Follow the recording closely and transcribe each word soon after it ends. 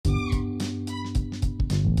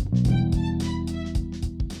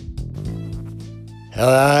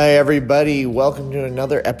Hi, everybody. Welcome to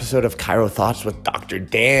another episode of Chiro Thoughts with Dr.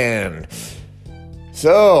 Dan.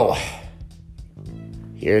 So,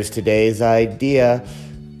 here's today's idea.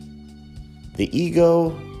 The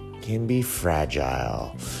ego can be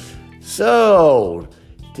fragile. So,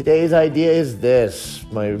 today's idea is this.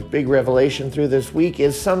 My big revelation through this week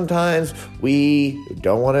is sometimes we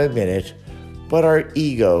don't want to admit it, but our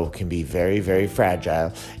ego can be very, very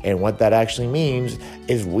fragile. And what that actually means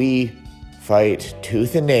is we fight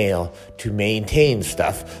tooth and nail to maintain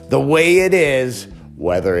stuff the way it is,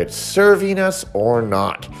 whether it's serving us or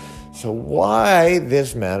not. So why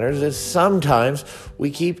this matters is sometimes we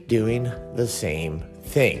keep doing the same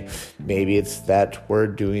thing. Maybe it's that we're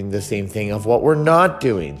doing the same thing of what we're not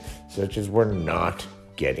doing, such as we're not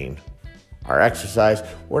getting our exercise,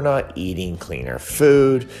 we're not eating cleaner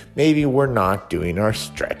food, maybe we're not doing our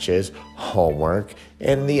stretches, homework,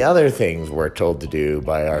 and the other things we're told to do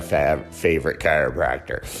by our favorite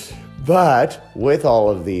chiropractor. But with all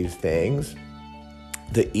of these things,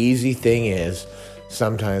 the easy thing is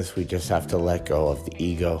sometimes we just have to let go of the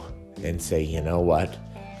ego and say, you know what?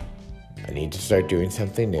 I need to start doing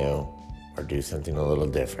something new or do something a little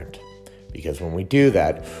different. Because when we do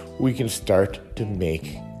that, we can start to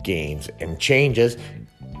make gains and changes.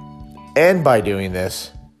 And by doing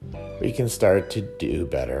this, we can start to do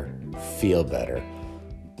better, feel better,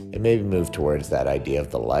 and maybe move towards that idea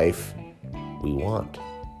of the life we want.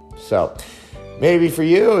 So maybe for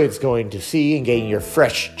you, it's going to see and getting your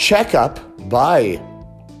fresh checkup by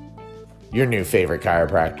your new favorite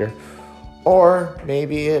chiropractor. Or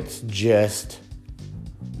maybe it's just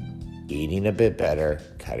eating a bit better,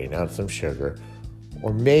 cutting out some sugar,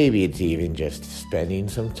 or maybe it's even just spending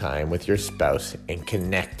some time with your spouse and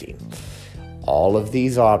connecting. All of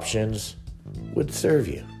these options would serve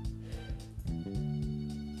you.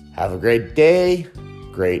 Have a great day,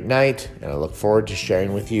 great night, and I look forward to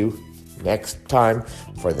sharing with you next time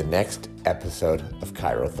for the next episode of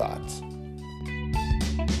Chiro Thoughts.